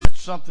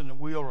something that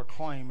we ought to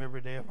claim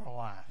every day of our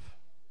life.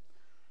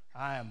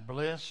 I am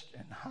blessed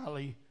and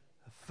highly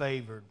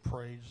favored,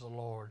 praise the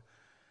Lord.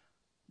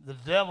 The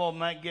devil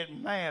might get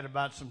mad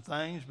about some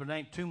things, but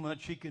ain't too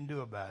much he can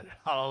do about it.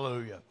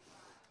 Hallelujah.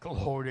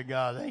 Glory to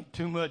God. Ain't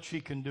too much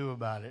he can do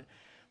about it.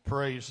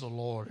 Praise the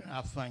Lord. And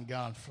I thank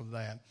God for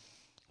that.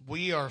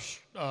 We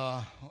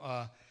got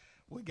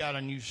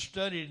a new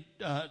study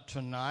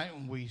tonight,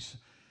 and we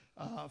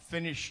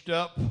finished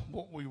up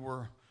what we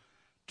were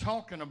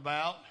talking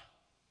about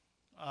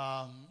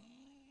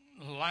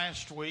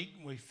last week.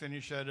 We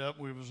finished that up.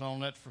 We was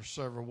on that for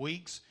several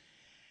weeks.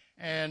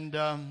 And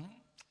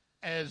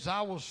as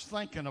I was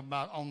thinking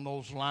about on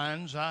those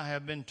lines, I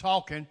have been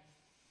talking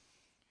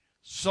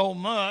so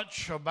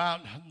much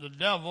about the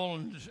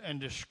devil and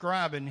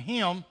describing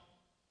him.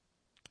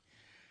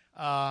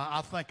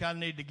 I think I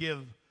need to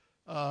give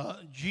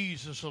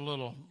Jesus a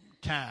little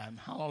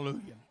time.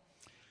 Hallelujah.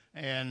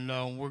 And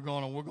we're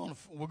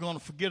gonna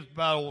forget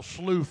about old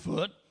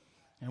Slewfoot,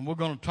 and we're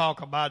gonna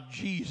talk about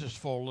Jesus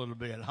for a little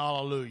bit.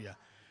 Hallelujah.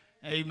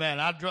 Amen.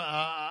 I'd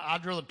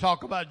rather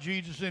talk about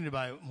Jesus than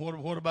anybody.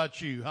 What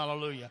about you?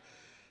 Hallelujah.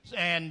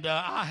 And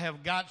I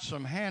have got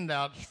some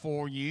handouts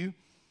for you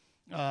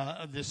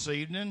this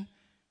evening.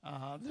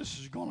 This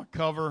is going to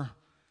cover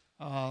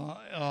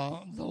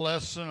the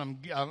lesson.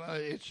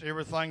 It's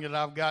everything that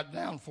I've got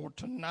down for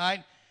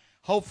tonight.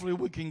 Hopefully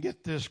we can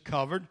get this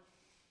covered.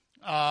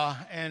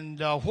 And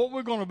what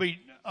we're going to be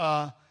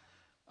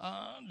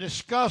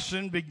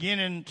discussing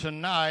beginning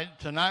tonight.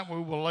 Tonight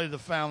we will lay the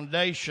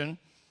foundation,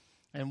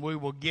 and we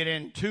will get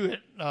into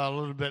it a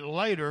little bit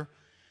later.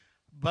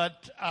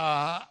 But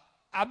I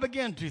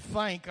began to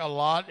think a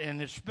lot, and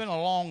it's been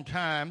a long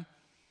time,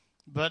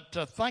 but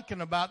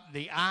thinking about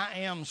the I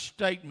am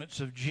statements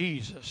of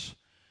Jesus.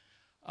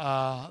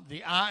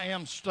 The I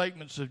am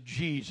statements of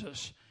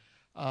Jesus.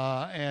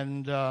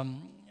 And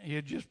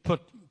you just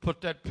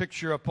put that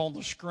picture up on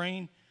the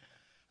screen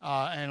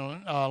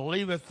and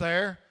leave it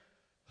there.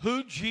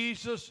 Who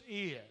Jesus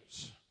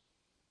is.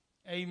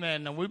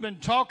 Amen. Now, we've been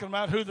talking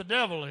about who the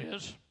devil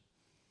is.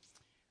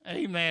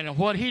 Amen. And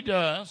what he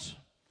does.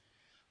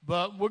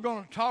 But we're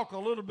going to talk a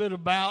little bit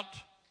about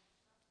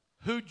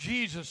who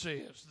Jesus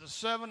is. The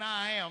 7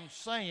 I am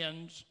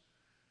sayings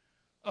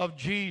of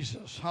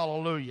Jesus.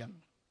 Hallelujah.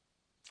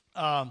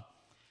 And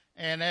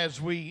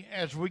as we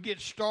get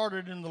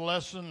started in the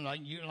lesson,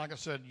 like I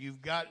said,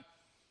 you've got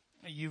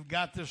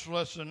this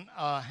lesson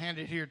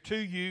handed here to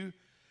you.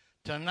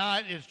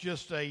 Tonight is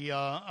just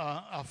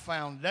a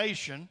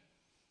foundation.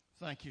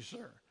 Thank you,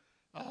 sir.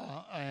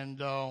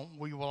 And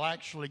we will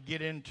actually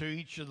get into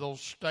each of those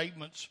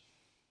statements,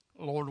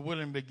 Lord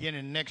willing,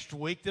 beginning next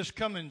week. This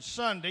coming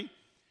Sunday,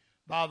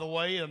 by the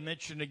way, I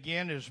mentioned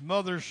again, is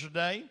Mother's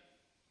Day.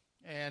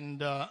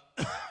 And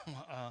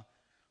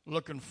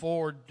looking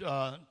forward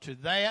to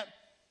that.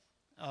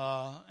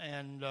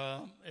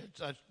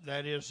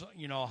 That is, a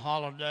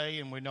holiday,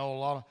 and we know a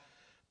lot of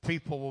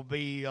people will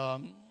be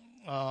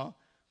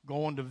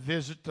going to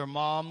visit their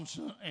moms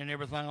and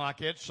everything like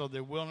that, so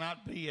there will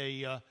not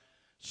be a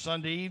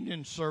Sunday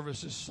evening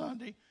service this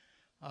Sunday.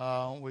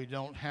 We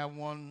don't have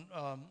one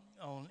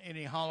on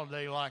any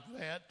holiday like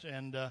that,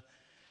 and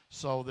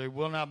so there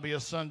will not be a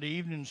Sunday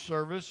evening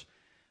service.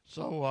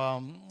 So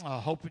I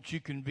hope that you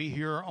can be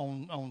here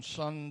on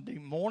Sunday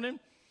morning,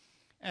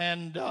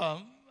 and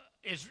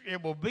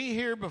it will be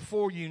here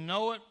before you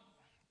know it.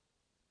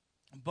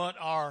 But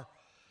our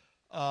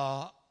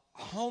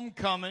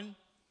homecoming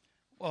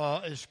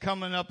is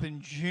coming up in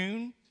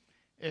June.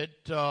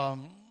 It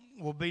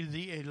will be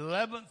the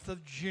 11th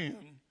of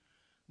June.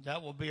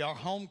 That will be our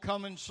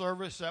homecoming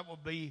service. It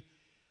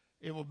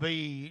will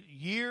be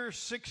year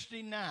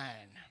 69.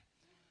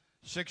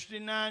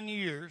 69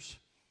 years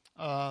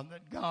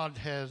that God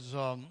has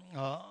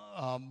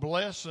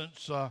blessed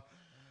since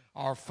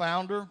our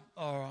founder,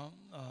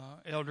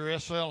 Elder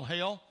S.L.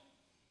 Hale,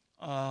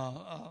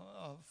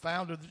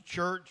 founded the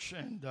church,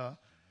 and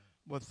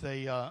with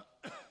a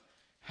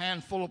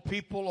handful of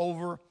people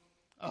over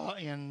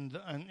in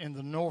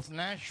the North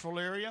Nashville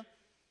area.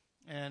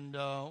 And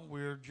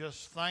we're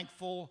just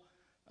thankful,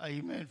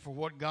 amen, for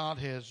what God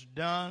has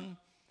done.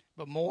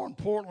 But more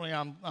importantly,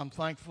 I'm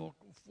thankful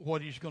for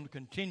what he's going to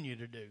continue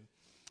to do.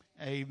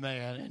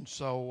 Amen. And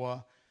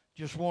so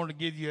just wanted to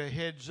give you a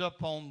heads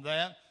up on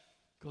that,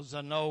 because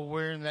I know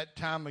we're in that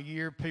time of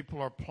year.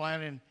 People are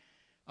planning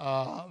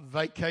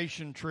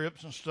vacation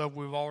trips and stuff.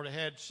 We've already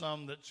had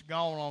some that's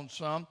gone on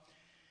some.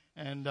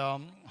 And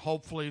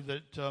hopefully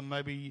that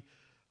maybe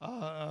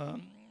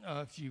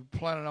if you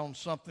planning on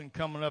something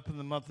coming up in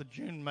the month of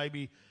June,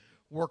 maybe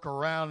work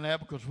around that,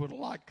 because we'd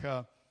like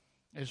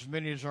as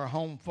many as our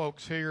home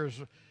folks here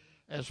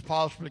as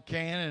possibly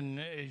can. And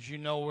as you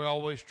know, we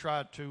always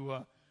try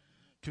to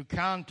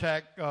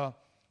contact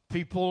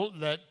people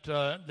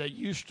that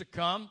used to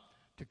come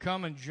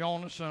and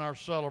join us in our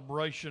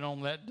celebration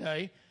on that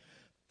day.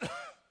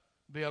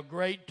 Be a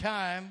great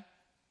time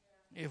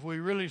if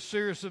we're really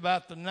serious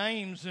about the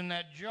names in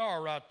that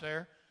jar right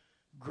there.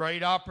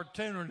 Great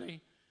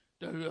opportunity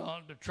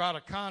to try to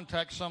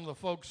contact some of the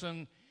folks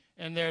in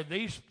And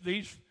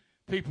these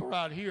people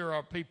right here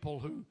are people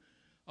who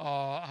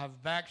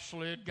have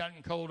backslid,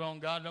 gotten cold on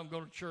God, don't go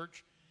to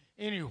church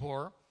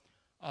anywhere.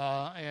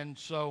 And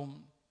so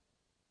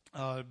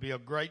it'd be a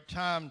great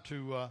time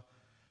to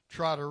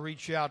try to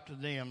reach out to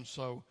them.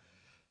 So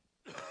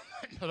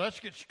let's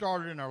get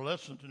started in our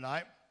lesson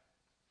tonight.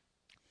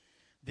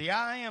 The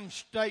I am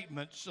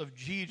statements of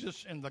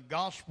Jesus in the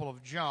Gospel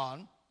of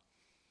John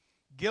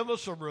give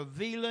us a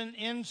revealing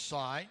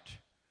insight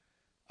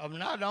of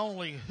not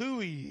only who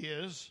he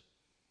is,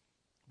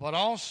 but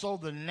also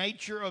the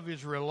nature of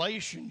his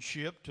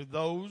relationship to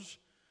those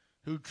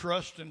who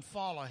trust and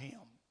follow him.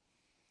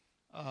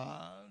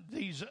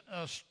 These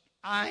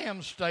I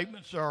am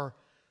statements are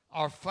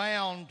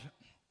found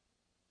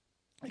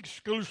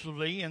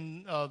exclusively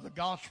in the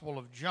Gospel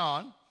of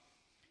John,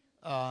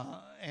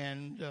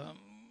 and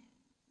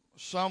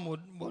some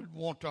would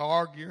want to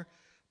argue,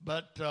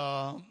 but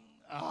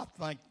I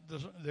think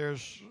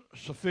there's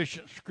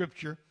sufficient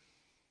scripture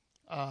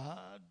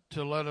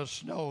to let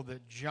us know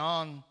that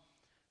John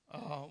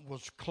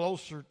was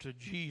closer to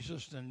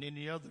Jesus than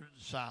any other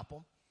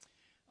disciple,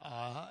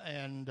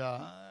 and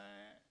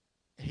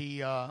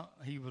he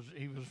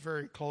was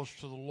very close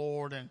to the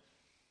Lord, and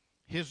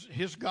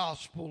his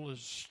gospel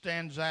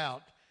stands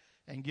out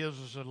and gives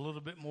us a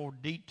little bit more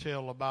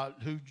detail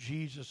about who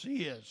Jesus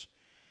is.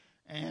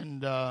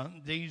 And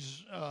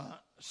these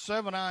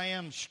 7 I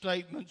am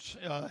statements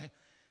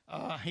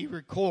he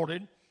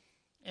recorded,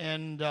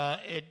 and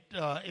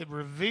it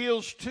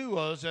reveals to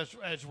us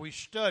as we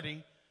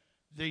study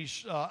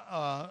these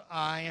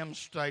I am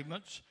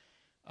statements,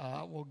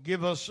 will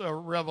give us a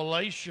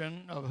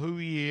revelation of who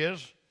he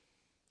is,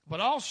 but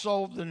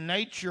also the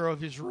nature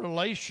of his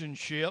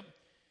relationship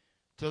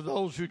to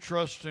those who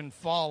trust and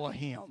follow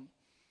him.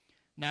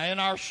 Now, in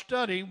our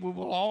study, we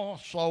will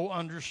also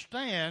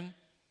understand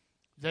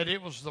that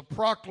it was the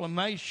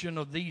proclamation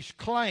of these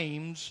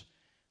claims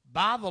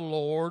by the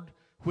Lord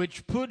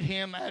which put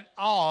him at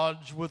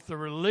odds with the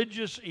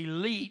religious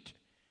elite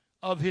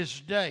of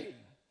his day,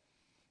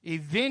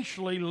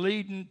 eventually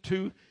leading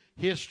to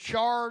his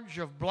charge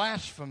of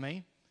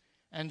blasphemy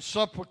and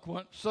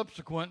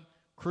subsequent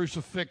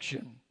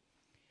crucifixion.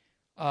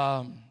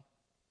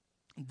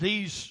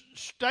 These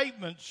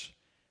statements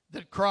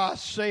that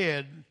Christ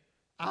said,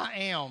 I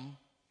am,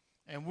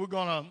 and we're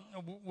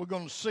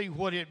gonna see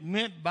what it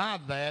meant by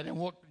that and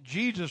what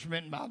Jesus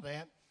meant by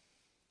that.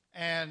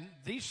 And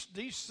these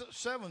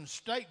 7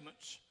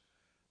 statements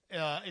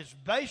is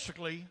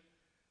basically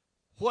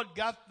what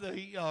got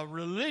the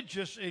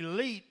religious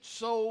elite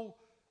so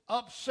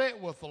upset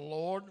with the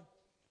Lord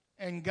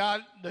and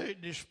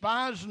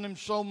despising him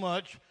so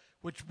much,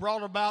 which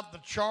brought about the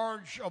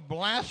charge of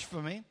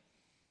blasphemy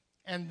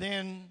and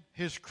then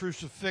his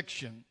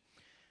crucifixion.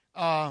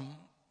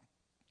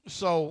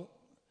 So,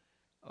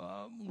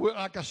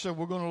 like I said,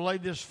 we're going to lay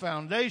this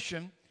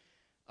foundation.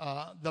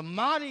 The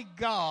mighty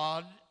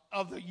God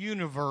of the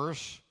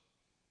universe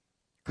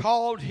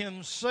called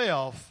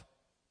himself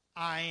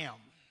I am.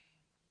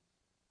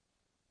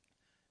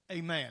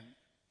 Amen.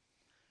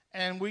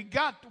 And we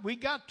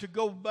got to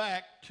go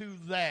back to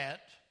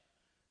that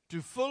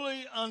to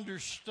fully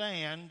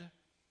understand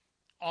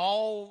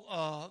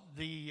all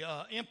the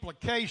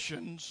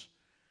implications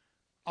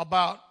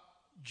about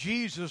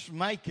Jesus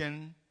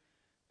making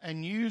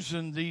and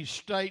using these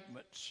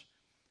statements.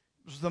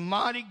 It was the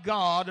mighty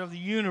God of the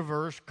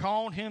universe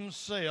called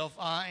himself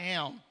I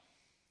am.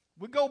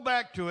 We go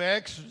back to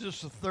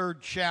Exodus, the 3rd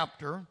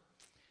chapter,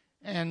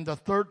 and the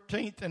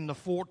 13th and the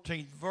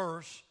 14th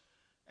verse,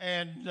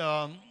 and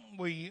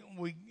we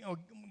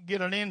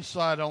get an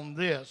insight on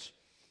this.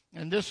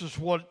 And this is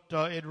what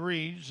it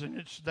reads, and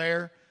it's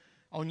there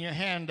on your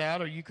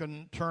handout, or you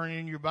can turn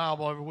in your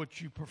Bible over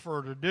what you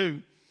prefer to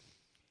do.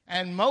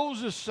 And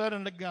Moses said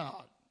unto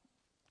God,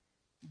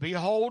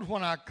 Behold,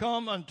 when I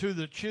come unto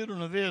the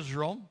children of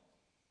Israel,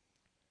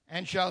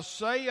 and shall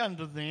say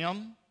unto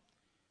them,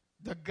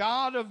 The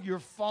God of your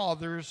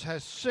fathers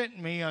has sent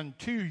me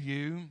unto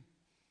you,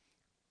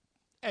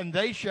 and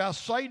they shall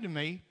say to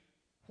me,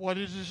 What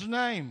is his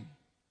name?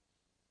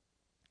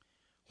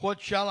 What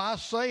shall I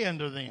say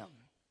unto them?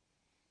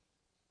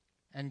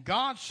 And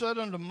God said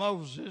unto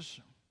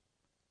Moses,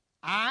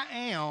 I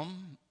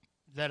am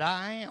that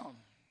I am.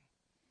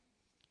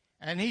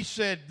 And he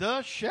said,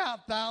 Thus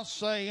shalt thou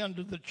say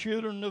unto the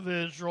children of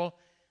Israel,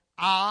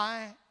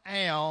 I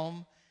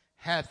am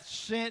hath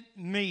sent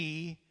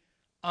me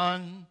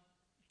unto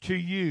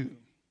you.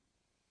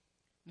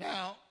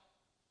 Now,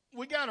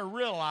 we got to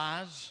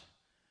realize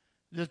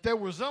that there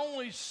was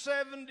only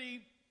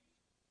 70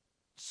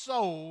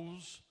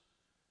 souls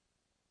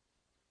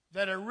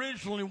that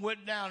originally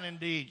went down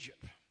into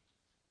Egypt.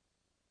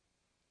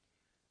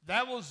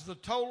 That was the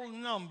total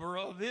number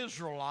of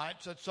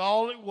Israelites. That's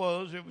all it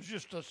was. It was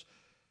just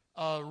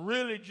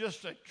really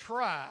just a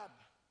tribe.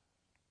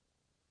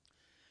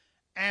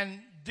 And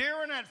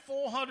during that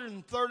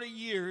 430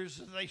 years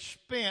that they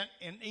spent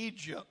in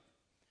Egypt,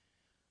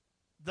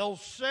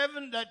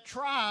 that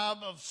tribe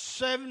of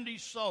 70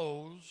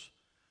 souls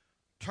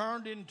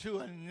turned into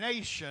a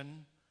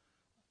nation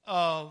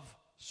of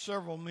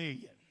several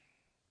million.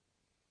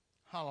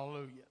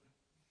 Hallelujah.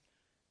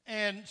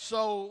 And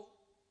so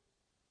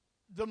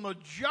the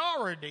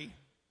majority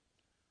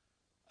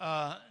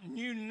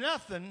knew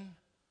nothing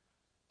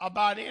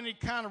about any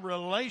kind of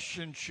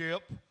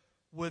relationship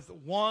with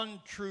one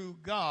true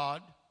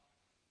God.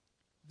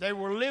 They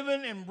were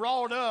living and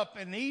brought up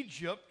in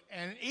Egypt,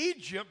 and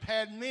Egypt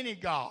had many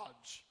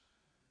gods.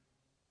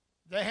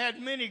 They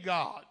had many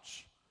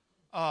gods.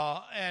 They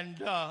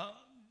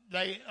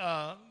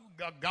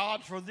got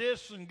gods for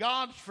this and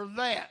gods for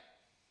that.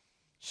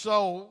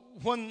 So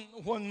when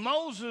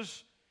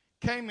Moses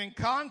came in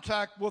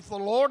contact with the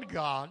Lord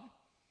God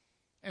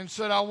and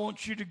said, I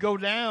want you to go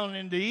down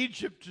into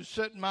Egypt to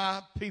set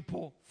my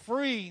people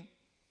free,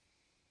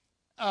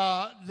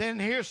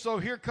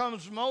 here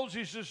comes Moses.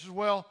 He says,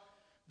 well,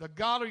 the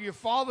God of your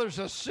fathers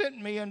has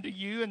sent me unto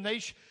you, and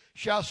they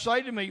shall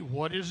say to me,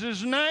 what is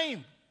his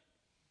name?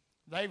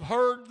 They've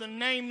heard the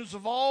names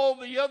of all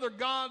the other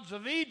gods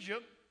of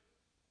Egypt.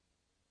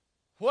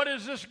 What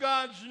is this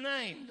God's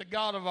name? The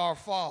God of our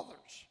fathers.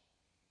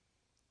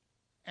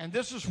 And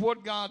this is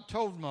what God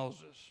told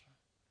Moses.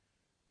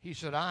 He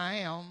said, I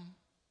am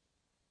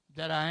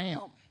that I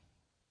am.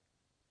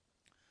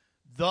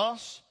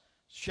 Thus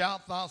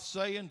shalt thou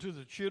say unto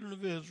the children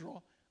of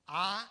Israel,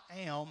 I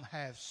am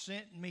have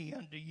sent me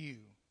unto you.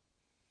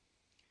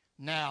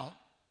 Now,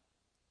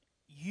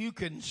 you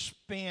can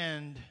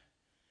spend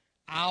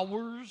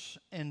hours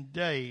and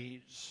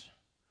days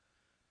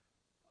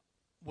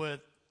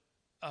with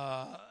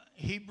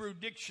Hebrew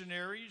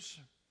dictionaries,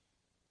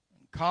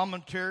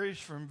 commentaries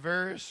from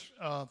various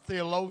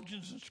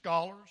theologians and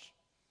scholars,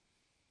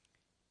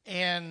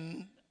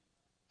 and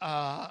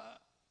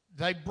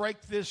they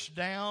break this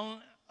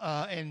down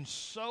in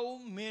so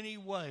many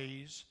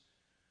ways.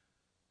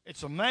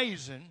 It's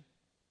amazing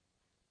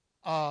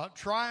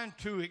trying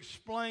to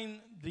explain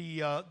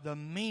the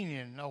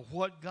meaning of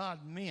what God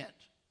meant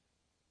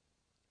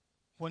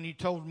when he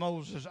told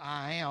Moses,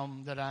 I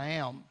am that I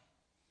am.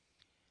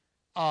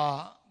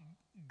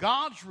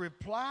 God's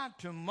reply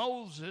to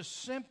Moses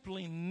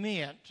simply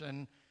meant,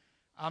 and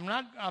I'm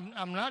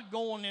not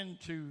going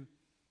into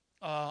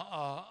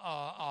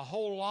a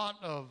whole lot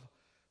of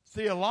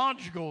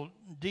theological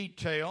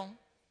detail,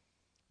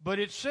 but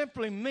it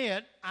simply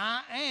meant,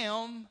 I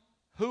am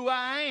who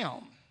I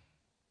am,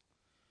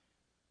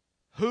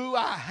 who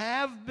I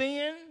have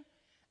been,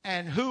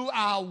 and who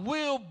I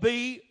will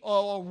be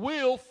or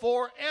will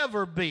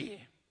forever be.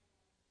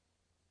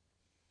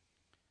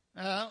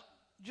 Now,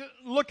 just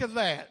look at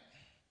that.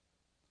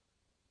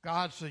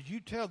 God says,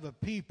 you tell the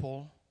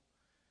people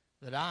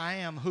that I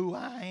am who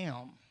I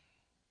am,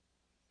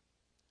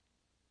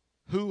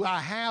 who I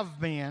have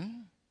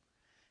been,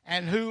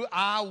 and who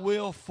I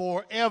will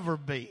forever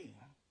be.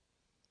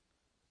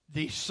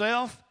 The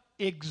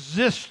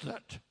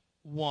self-existent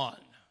one.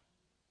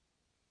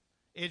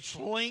 It's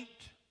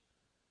linked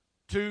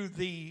to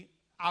the,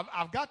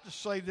 I've got to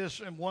say this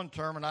in one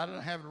term, and I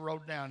didn't have it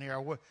wrote down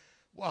here.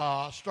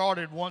 I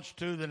started once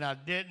too, then I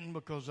didn't,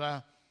 because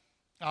I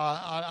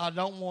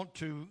don't want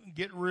to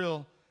get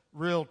real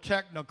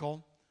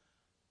technical,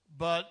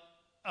 but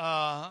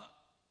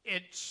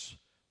it's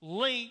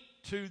linked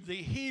to the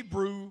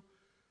Hebrew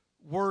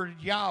word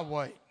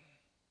Yahweh.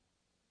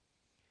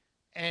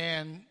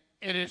 And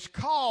it is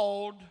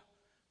called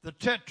the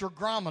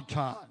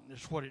Tetragrammaton,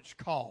 is what it's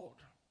called.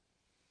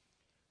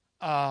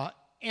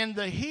 In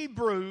the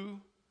Hebrew,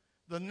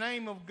 the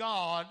name of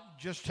God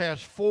just has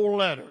 4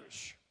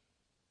 letters.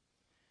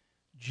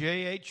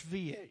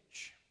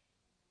 JHVH.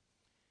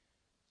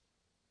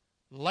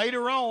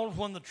 Later on,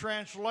 when the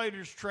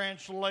translators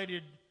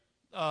translated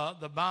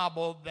the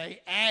Bible, they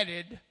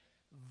added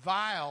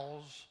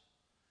vowels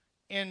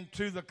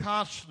into the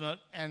consonant,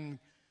 and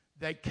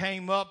they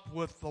came up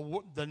with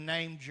the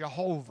name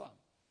Jehovah.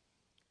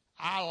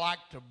 I like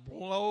to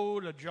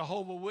blow the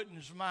Jehovah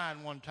Witness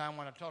mind one time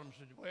when I told him, I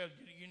said, well,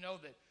 do you know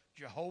that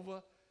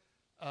Jehovah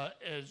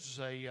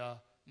is a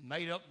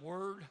made-up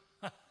word?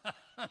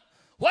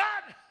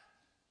 What?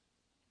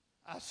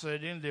 I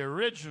said, in the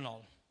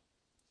original,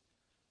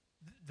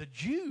 the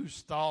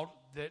Jews thought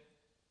that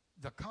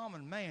the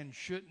common man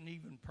shouldn't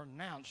even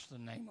pronounce the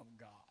name of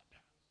God.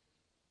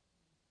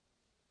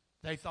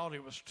 They thought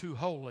it was too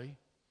holy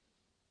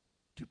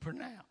to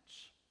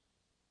pronounce.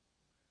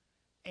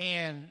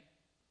 And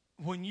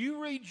when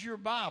you read your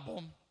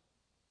Bible,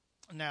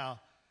 now,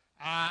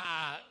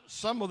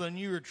 some of the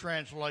newer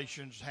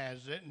translations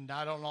has it, and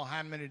I don't know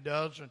how many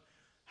does and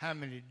how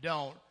many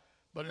don't.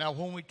 But now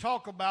when we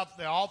talk about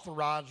the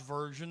authorized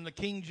version, the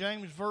King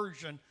James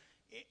Version,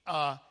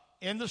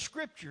 in the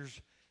Scriptures,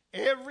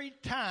 every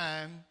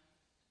time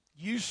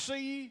you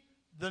see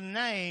the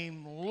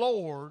name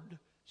Lord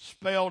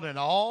spelled in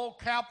all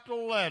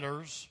capital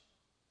letters,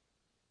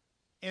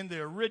 in the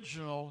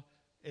original,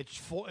 it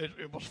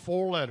was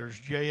 4 letters,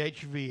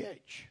 JHVH.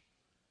 It's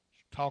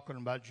talking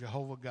about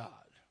Jehovah God.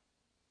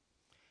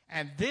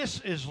 And this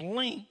is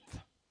linked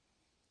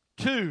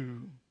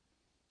to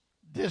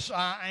this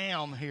I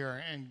am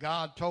here. And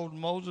God told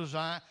Moses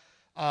that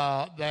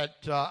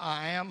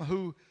I am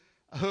who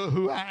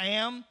who I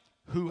am,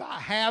 who I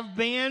have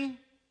been.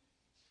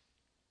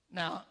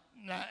 Now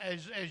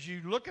as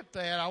you look at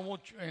that, I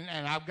want you,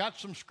 and I've got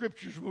some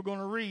scriptures we're going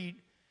to read,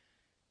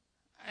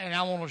 and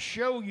I want to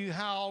show you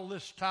how all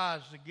this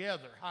ties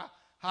together,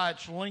 how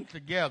it's linked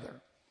together.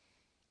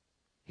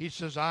 He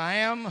says, I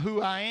am,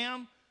 who I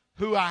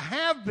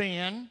have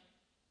been,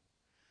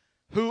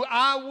 who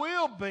I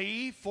will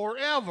be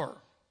forever,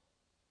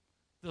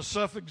 the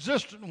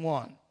self-existent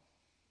one.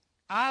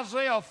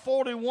 Isaiah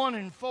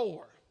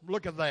 41:4.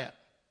 Look at that.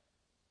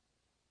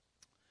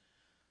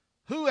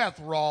 Who hath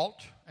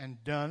wrought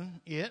and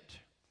done it,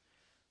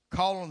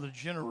 calling the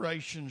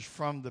generations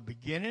from the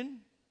beginning?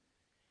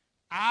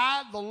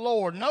 I, the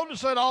Lord.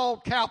 Notice that all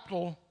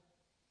capital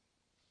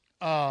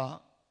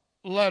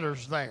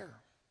letters there.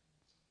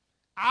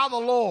 I, the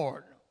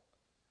Lord.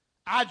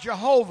 I,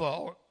 Jehovah,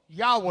 or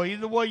Yahweh,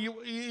 either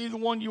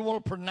one you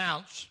want to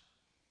pronounce.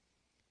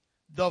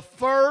 The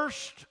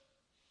first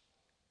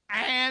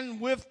and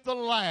with the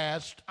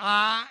last,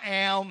 I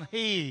am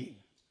He.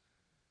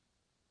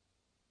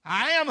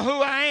 I am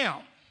who I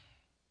am.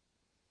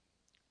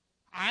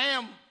 I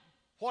am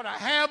what I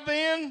have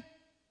been,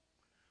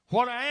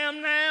 what I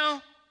am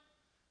now,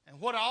 and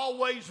what I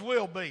always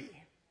will be.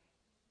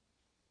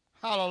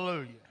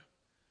 Hallelujah.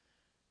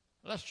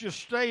 Let's just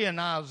stay in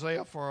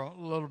Isaiah for a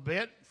little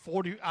bit.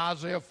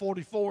 Isaiah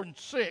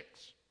 44:6.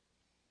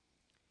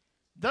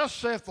 Thus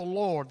saith the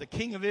Lord, the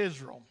King of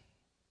Israel,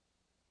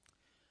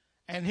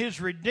 and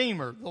his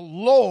Redeemer, the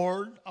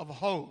Lord of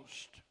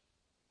hosts.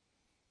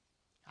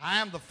 I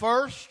am the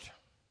first,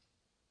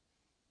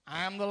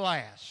 I am the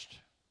last.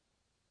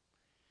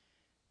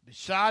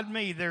 Beside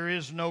me there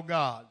is no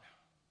God.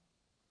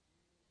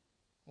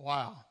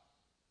 Wow.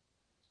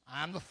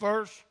 I am the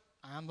first,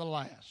 I am the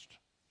last.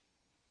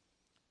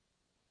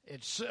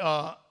 It's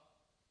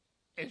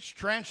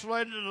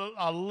translated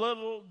a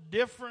little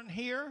different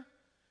here,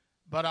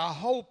 but I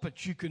hope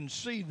that you can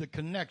see the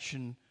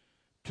connection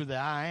to the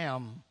I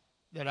am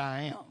that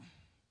I am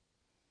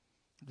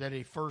that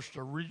he first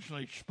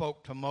originally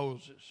spoke to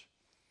Moses.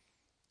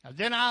 Now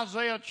then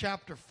Isaiah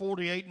chapter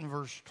 48 and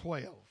verse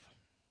 12.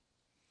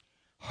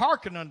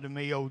 Hearken unto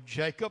me, O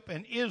Jacob,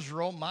 and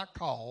Israel my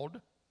called.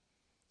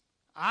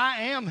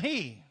 I am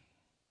he.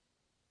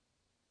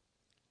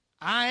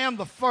 I am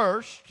the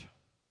first.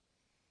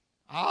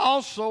 I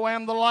also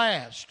am the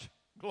last.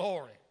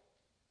 Glory.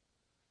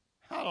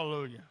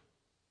 Hallelujah.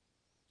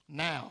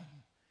 Now,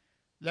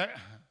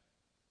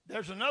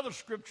 there's another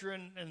scripture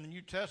in the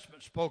New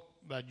Testament spoke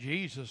by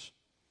Jesus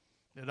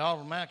that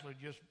automatically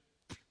just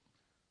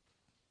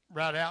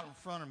right out in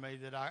front of me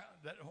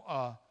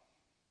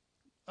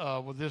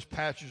with this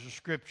passage of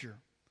scripture.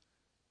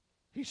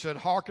 He said,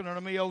 hearken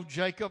unto me, O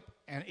Jacob,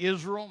 and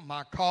Israel,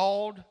 my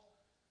called,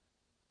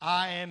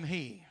 I am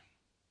he.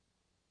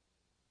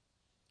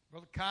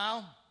 Brother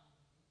Kyle,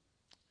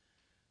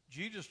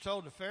 Jesus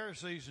told the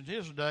Pharisees in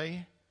his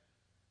day,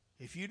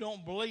 if you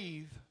don't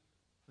believe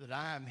that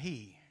I am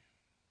he,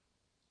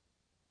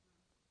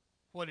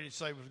 what did he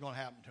say was going to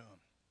happen to him?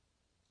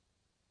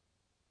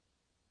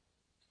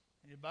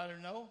 Anybody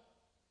know?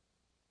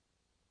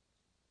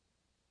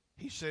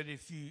 He said,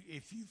 if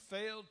you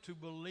fail to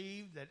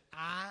believe that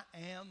I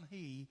am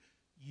he,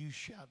 you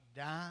shall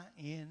die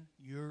in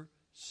your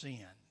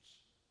sins.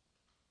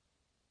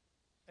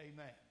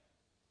 Amen.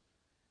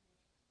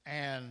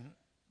 And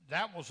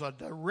that was a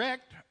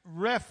direct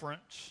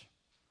reference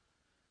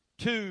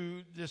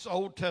to this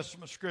Old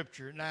Testament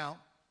scripture. Now,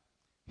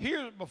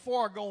 here,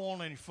 before I go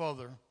on any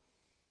further,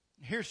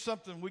 here's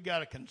something we got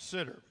to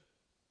consider.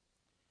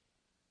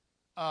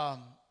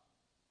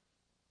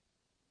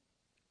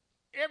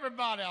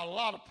 Everybody, a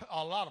lot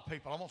of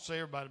people, I won't say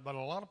everybody, but a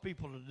lot of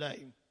people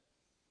today,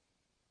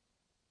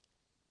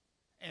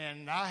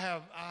 and I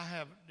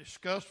have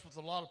discussed with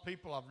a lot of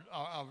people.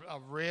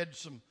 I've read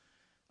some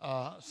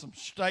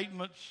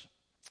statements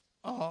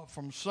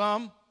from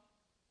some,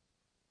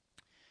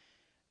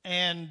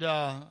 and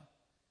I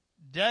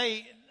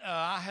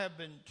have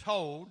been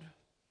told,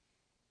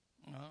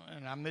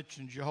 and I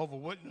mentioned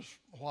Jehovah's Witness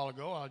a while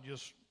ago. I'll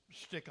just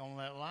stick on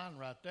that line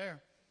right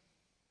there.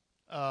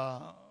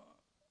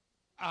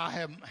 I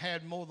have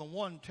had more than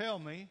one tell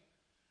me,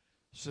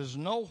 says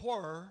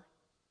nowhere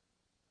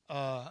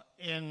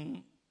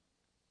in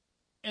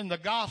the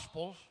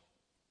Gospels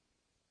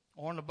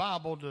or in the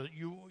Bible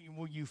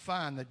will you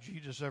find that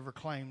Jesus ever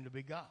claimed to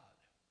be God.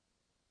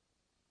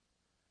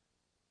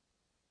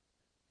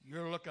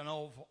 You're looking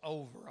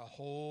over a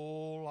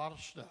whole lot of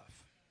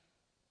stuff.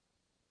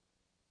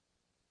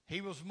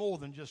 He was more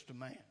than just a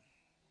man.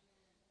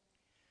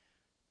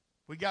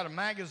 We got a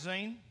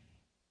magazine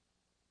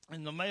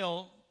in the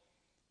mail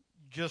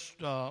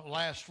just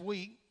last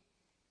week,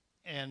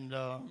 and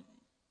a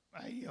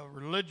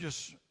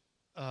religious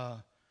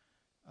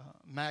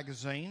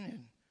magazine,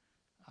 and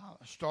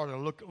I started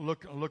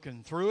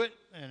looking through it,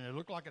 and it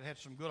looked like it had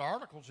some good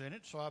articles in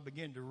it, so I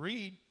began to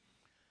read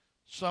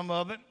some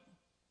of it,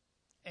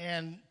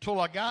 and till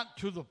I got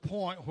to the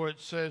point where it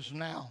says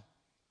now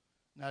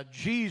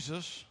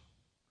Jesus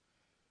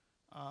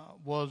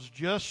was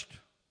just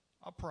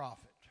a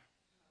prophet.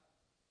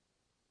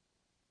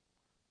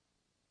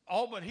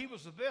 Oh, but he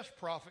was the best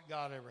prophet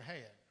God ever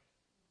had.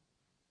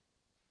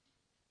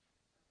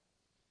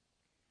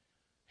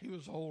 He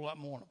was a whole lot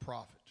more than a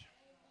prophet.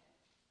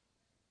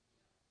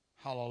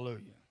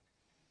 Hallelujah.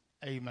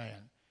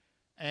 Amen.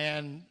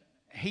 And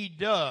he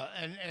does,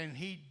 and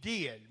he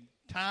did,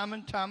 time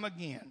and time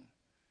again,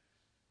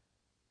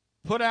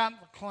 put out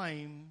the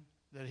claim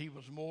that he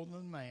was more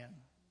than man.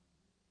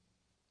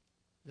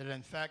 That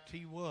in fact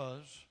he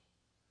was.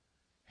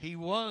 He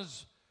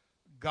was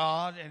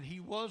God and he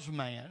was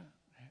man.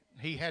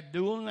 He had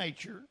dual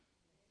nature.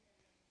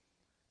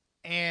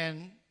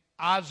 And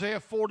Isaiah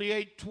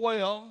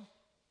 48:12,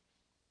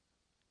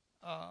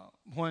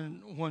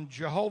 when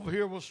Jehovah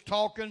here was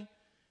talking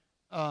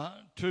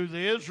to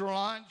the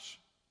Israelites,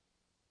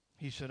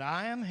 he said,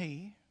 I am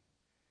he.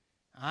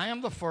 I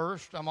am the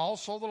first. I'm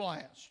also the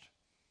last.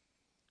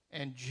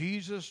 And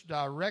Jesus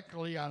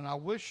directly, and I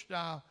wished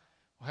I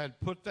had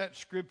put that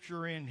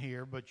scripture in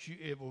here, but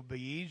it will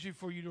be easy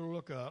for you to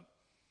look up.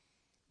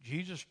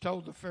 Jesus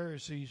told the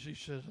Pharisees, he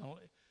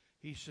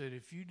said,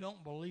 if you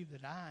don't believe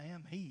that I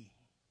am he,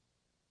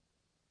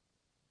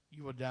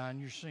 you will die in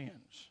your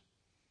sins.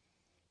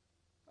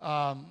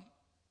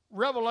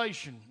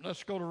 Revelation.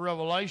 Let's go to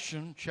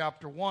Revelation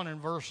chapter 1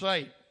 and verse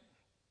 8.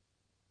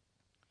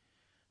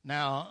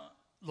 Now,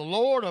 the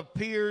Lord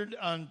appeared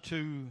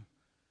unto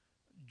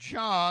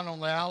John on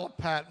the Isle of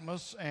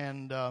Patmos,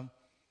 and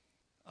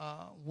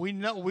we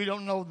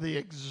don't know the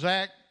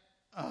exact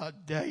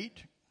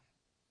date,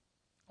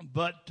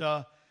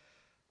 but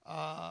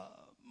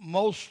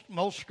most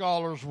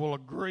scholars will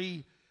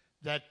agree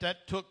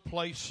that took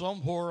place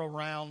somewhere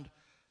around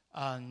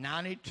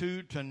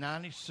 92 to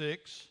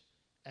 96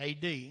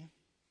 A.D.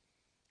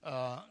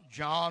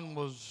 John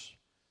was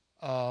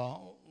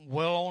well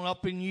on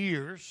up in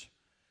years.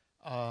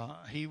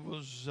 He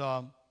was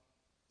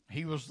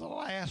the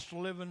last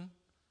living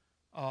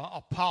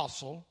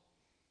apostle,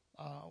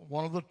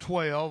 one of the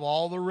 12.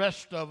 All the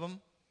rest of them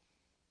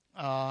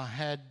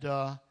had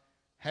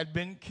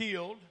been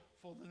killed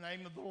for the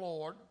name of the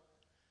Lord.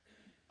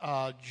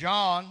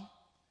 John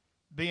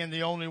being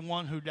the only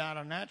one who died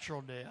a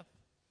natural death.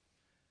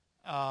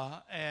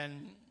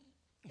 And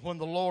when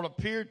the Lord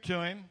appeared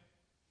to him,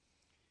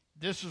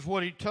 this is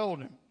what he told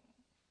him.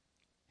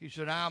 He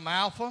said, I am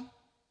Alpha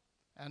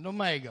and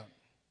Omega,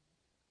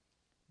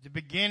 the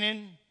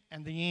beginning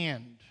and the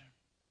end,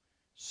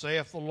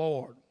 saith the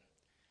Lord,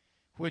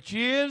 which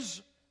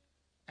is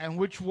and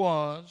which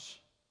was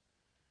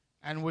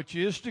and which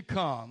is to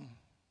come,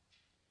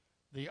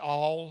 the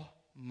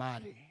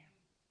Almighty.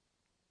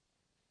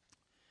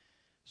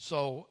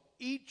 So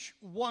each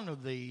one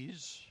of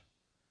these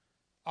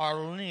are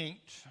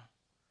linked,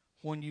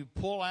 when you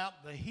pull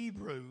out the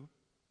Hebrew,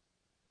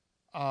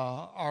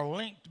 are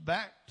linked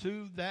back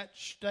to that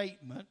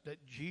statement that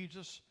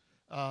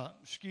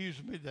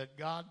that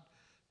God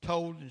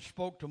told and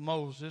spoke to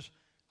Moses,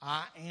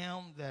 I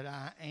am that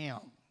I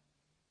am.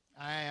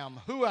 I am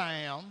who I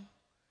am,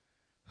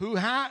 who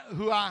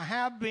I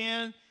have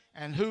been,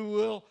 and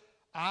who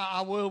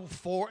I will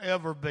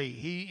forever be.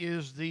 He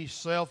is the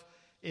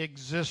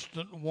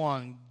self-existent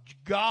one.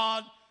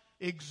 God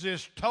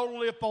exists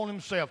totally upon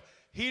himself.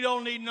 He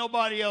don't need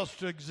nobody else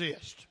to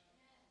exist.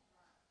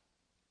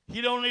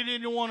 He don't need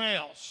anyone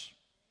else.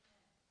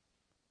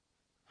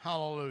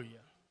 Hallelujah.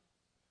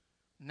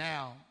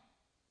 Now,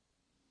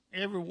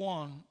 every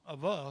one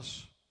of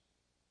us,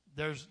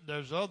 there's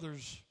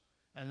others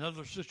and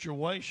other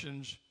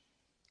situations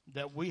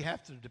that we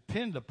have to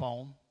depend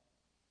upon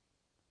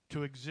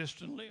to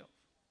exist and live.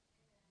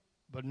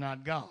 But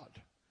not God.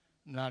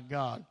 Not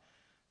God.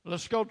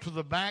 Let's go to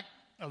the back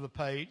of the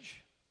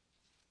page.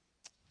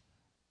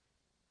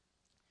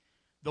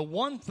 The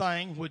one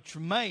thing which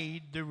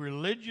made the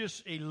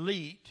religious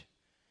elite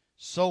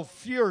so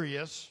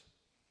furious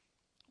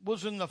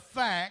was in the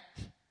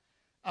fact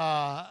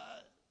that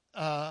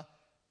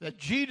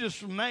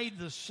Jesus made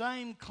the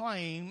same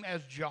claim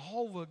as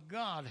Jehovah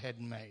God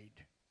had made,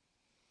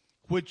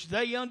 which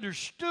they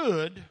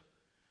understood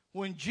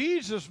when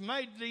Jesus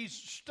made these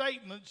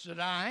statements that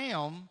I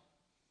am.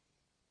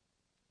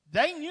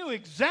 They knew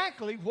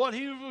exactly what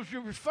he was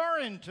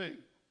referring to.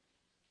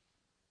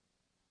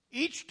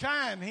 Each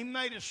time he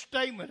made a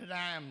statement that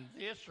I am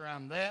this or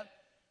I'm that,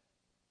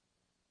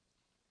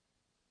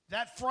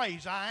 that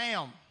phrase, I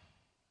am,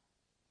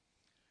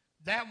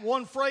 that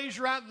one phrase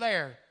right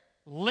there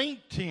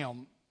linked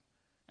him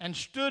and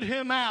stood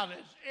him out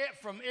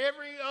from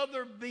every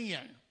other being.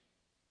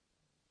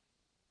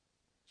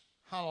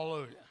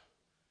 Hallelujah.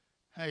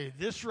 Hey,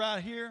 this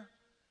right here,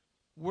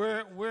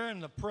 we're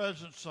in the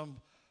presence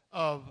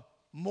of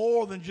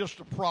more than just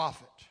a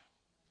prophet.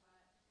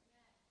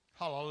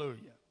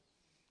 Hallelujah.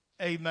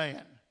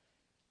 Amen.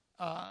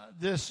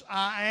 This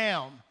I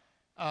am.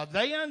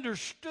 They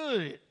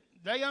understood it.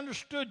 They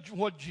understood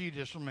what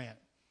Jesus meant.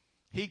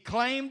 He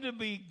claimed to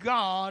be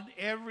God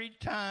every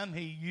time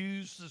he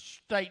used the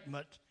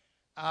statement,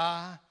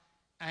 I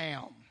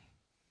am.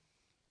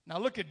 Now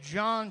look at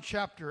John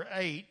chapter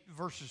 8,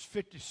 verses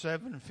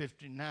 57 and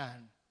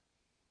 59.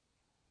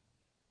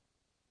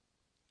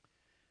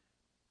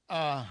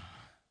 I've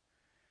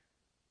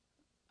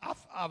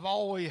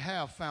always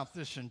have found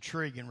this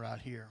intriguing right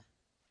here.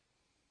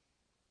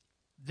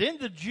 Then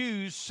the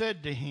Jews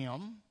said to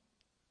him,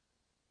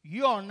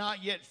 "You are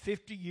not yet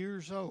 50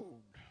 years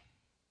old,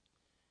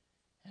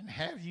 and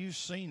have you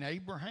seen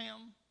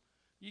Abraham?"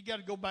 You got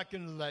to go back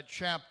into that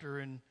chapter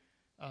and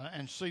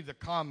see the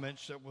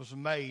comments that was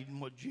made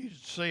and what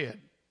Jesus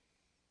said.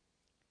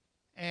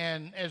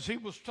 And as he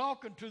was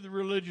talking to the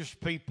religious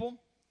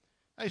people,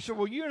 they said,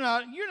 "Well, you're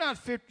not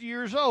 50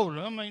 years old."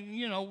 I mean,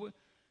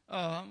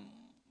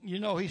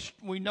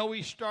 we know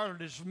he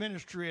started his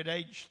ministry at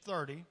age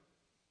 30,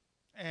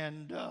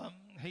 and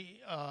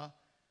he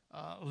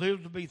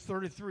lived to be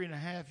 33 and a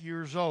half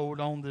years old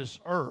on this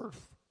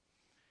earth.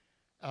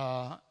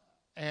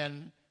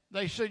 And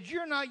they said,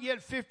 "You're not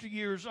yet 50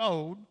 years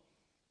old,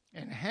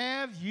 and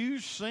have you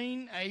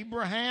seen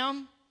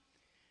Abraham?"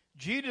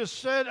 Jesus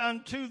said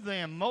unto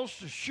them,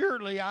 "Most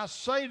assuredly I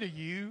say to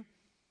you,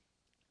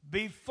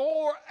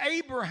 before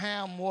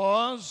Abraham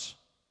was,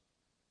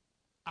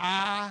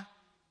 I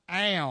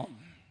am."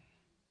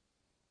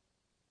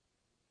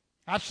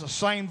 That's the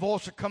same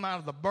voice that come out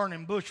of the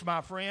burning bush,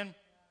 my friend.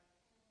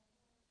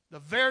 The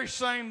very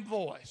same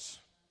voice.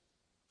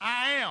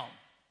 I am.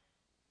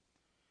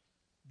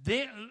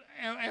 Then,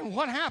 and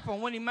what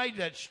happened when he made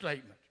that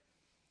statement?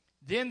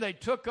 Then they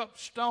took up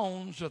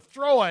stones to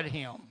throw at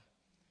him.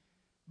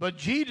 But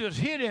Jesus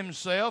hid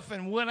himself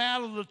and went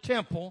out of the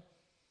temple,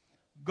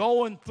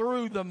 going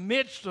through the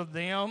midst of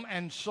them,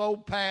 and so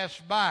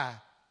passed by.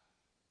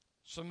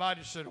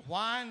 Somebody said,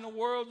 "Why in the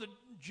world did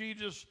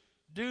Jesus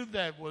do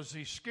that? Was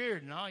he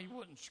scared?" No, he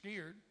wasn't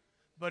scared,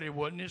 but it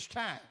wasn't his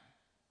time.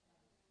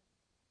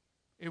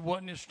 It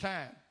wasn't his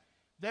time.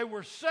 There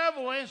were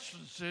several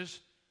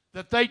instances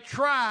that they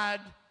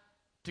tried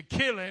to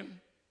kill him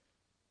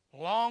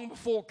long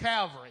before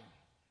Calvary.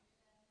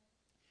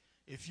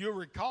 If you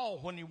recall,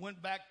 when he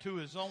went back to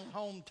his own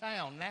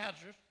hometown,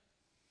 Nazareth,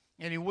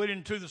 and he went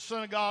into the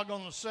synagogue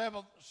on the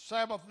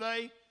Sabbath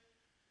day,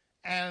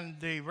 and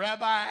the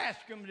rabbi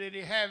asked him, did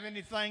he have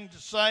anything to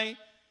say?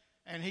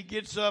 And he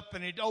gets up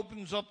and he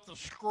opens up the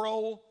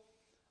scroll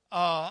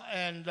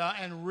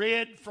and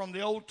read from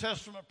the Old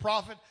Testament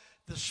prophet,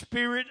 "The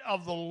Spirit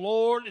of the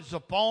Lord is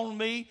upon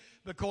me,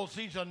 because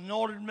he's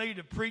anointed me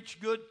to preach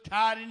good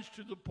tidings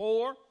to the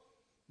poor."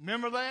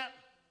 Remember that?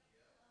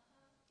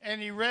 And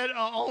he read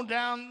on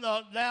down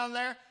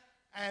there,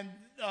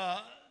 and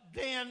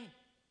then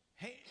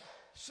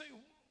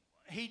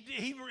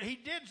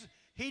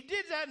he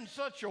did that in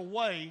such a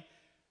way.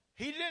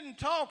 He didn't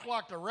talk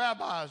like the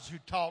rabbis who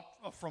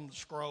taught from the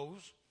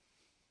scrolls.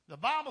 The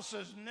Bible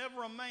says,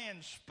 "Never a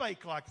man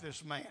spake like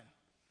this man."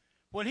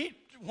 When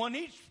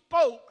he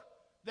spoke,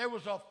 there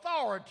was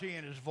authority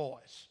in his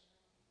voice.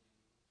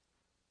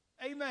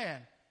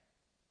 Amen.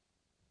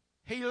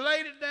 He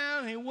laid it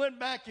down, he went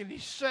back, and he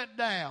sat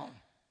down.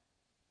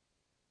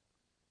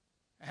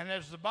 And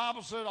as the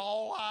Bible said,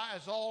 all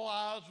eyes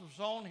was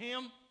on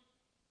him,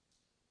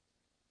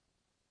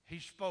 he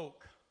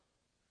spoke.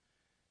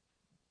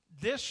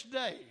 This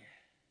day,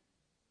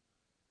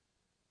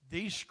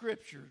 these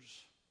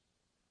scriptures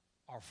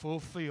are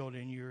fulfilled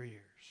in your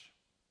ears.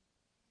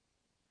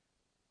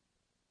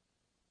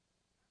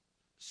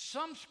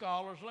 Some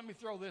scholars, let me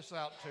throw this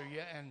out to you,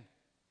 and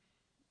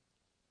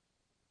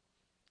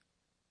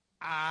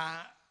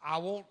I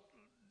won't.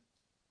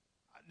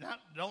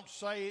 Don't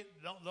say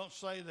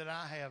that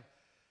I have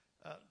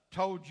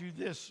told you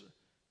this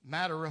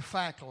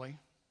matter-of-factly,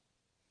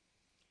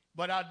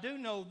 but I do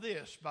know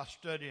this by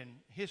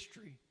studying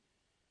history,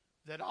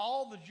 that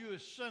all the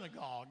Jewish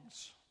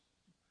synagogues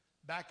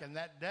back in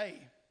that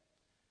day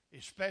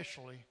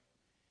especially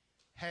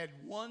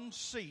had one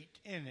seat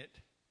in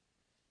it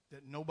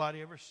that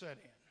nobody ever sat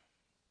in.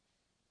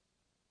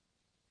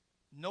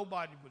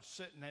 Nobody would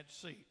sit in that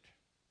seat.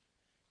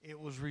 It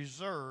was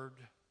reserved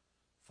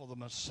for the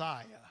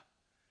Messiah,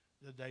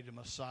 the day the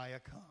Messiah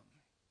come.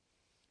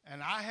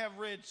 And I have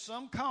read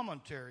some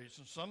commentaries,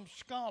 and some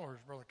scholars,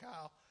 Brother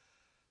Kyle,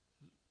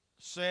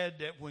 said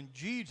that when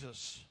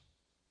Jesus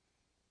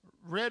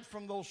read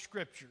from those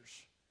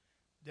scriptures,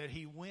 that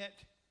he went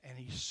and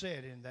he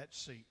sat in that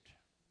seat.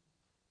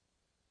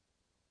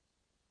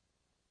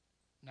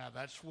 Now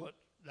that's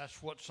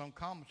what some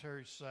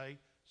commentaries say,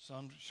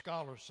 some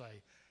scholars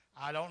say.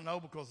 I don't know,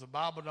 because the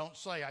Bible don't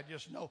say. I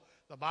just know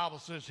the Bible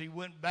says he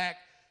went back.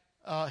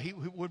 He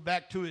went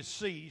back to his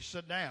seat. He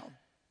sat down,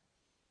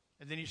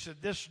 and then he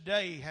said, "This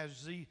day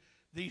has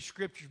these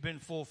scriptures been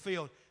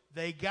fulfilled."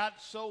 They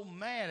got so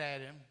mad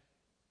at him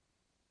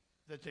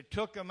that they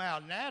took him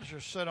out.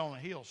 Nazareth sat on a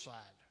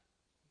hillside,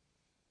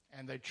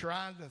 and they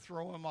tried to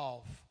throw him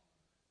off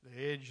the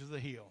edge of the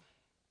hill.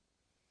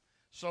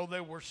 So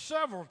there were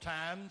several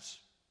times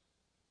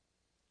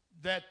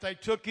that they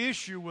took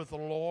issue with the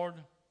Lord,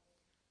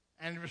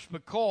 and it was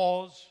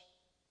because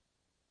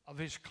of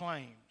his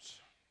claims,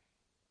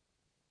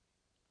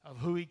 of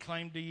who he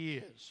claimed he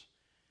is.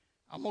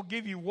 I'm going to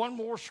give you one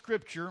more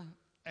scripture,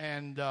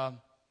 and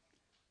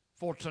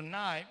for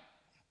tonight,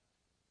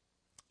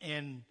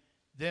 and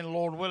then,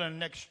 Lord willing,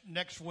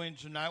 next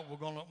Wednesday night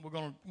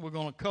we're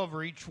gonna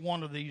cover each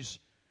one of these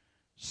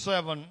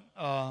 7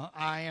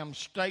 I am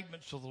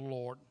statements of the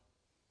Lord.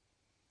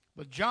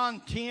 But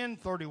John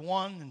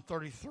 10:31 and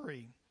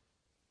 33.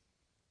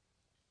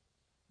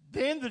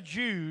 Then the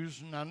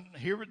Jews, now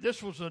here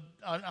this was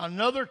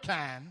another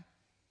time,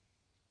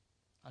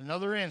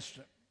 another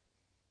instant.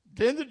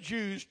 Then the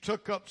Jews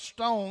took up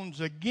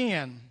stones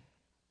again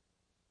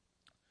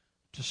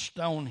to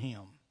stone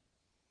him.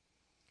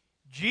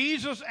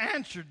 Jesus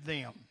answered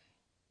them,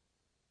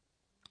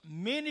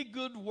 many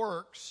good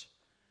works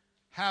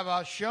have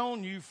I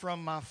shown you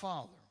from my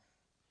Father.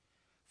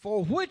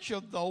 For which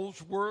of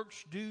those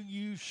works do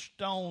you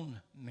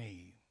stone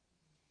me?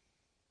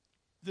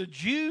 The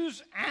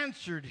Jews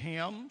answered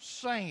him,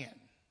 saying,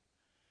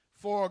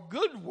 for a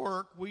good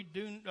work we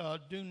do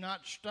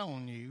not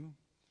stone you,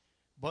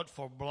 but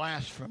for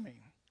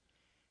blasphemy.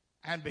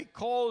 And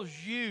because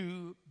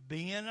you,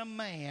 being a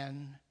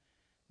man,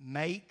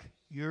 make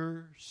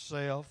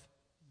yourself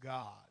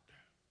God.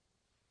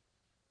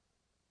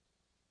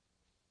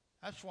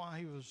 That's why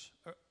he was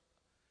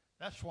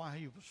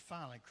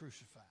finally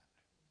crucified.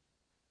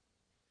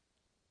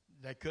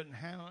 They couldn't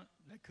handle it.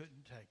 They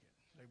couldn't take it.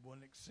 They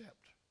wouldn't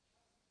accept.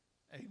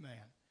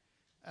 Amen.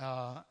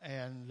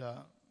 And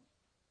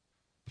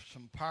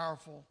some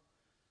powerful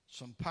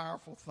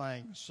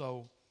things.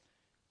 So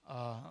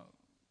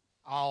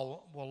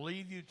we'll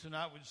leave you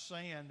tonight with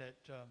saying that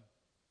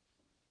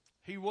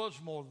he was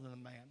more than a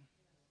man.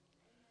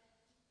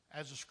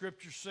 As the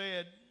scripture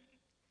said,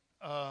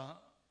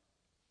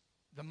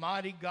 the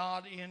mighty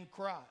God in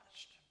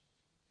Christ.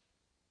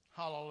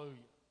 Hallelujah.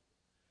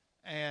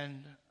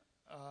 And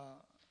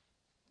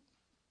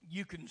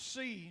you can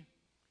see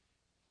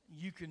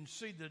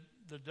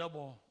the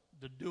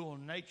dual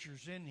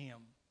natures in him.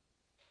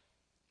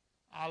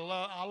 I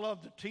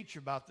love to teach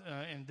about,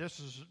 and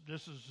this is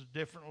a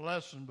different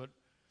lesson, but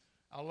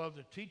I love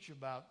to teach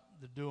about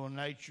the dual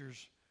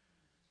natures.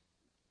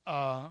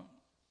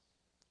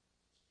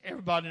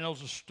 Everybody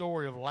knows the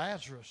story of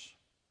Lazarus.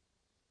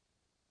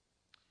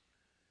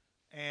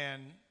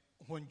 And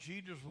when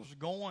Jesus was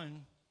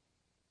going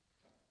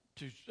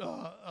to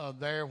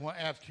there,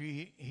 after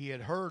he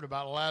had heard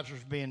about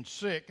Lazarus being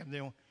sick, and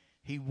then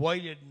he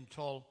waited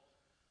until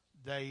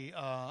he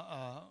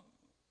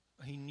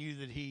knew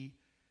that he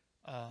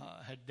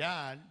had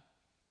died.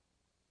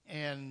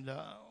 And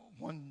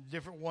when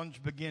different ones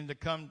began to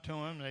come to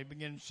him, they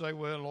began to say,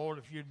 well, Lord,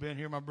 if you'd been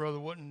here, my brother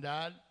wouldn't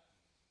have died.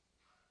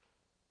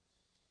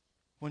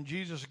 When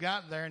Jesus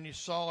got there and he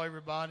saw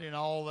everybody and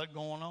all that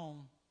going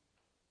on,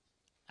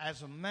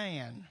 as a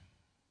man,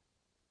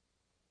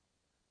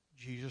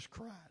 Jesus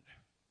cried.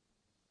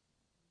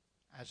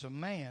 As a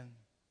man,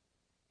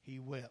 he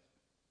wept.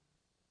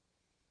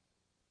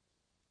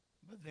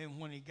 But then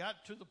when he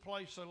got to the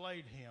place they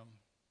laid him,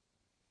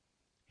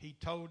 he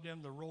told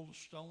them to roll the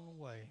stone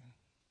away.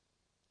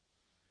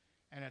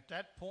 And at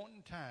that point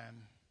in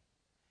time,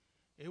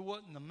 it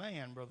wasn't the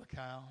man, Brother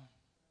Kyle,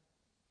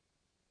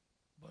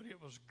 but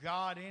it was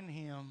God in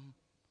him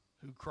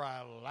who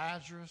cried,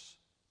 Lazarus,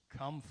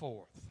 come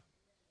forth.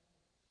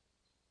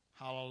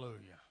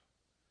 Hallelujah.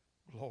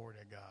 Glory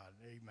to God.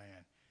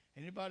 Amen.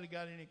 Anybody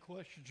got any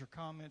questions or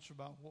comments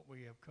about what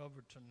we have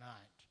covered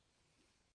tonight?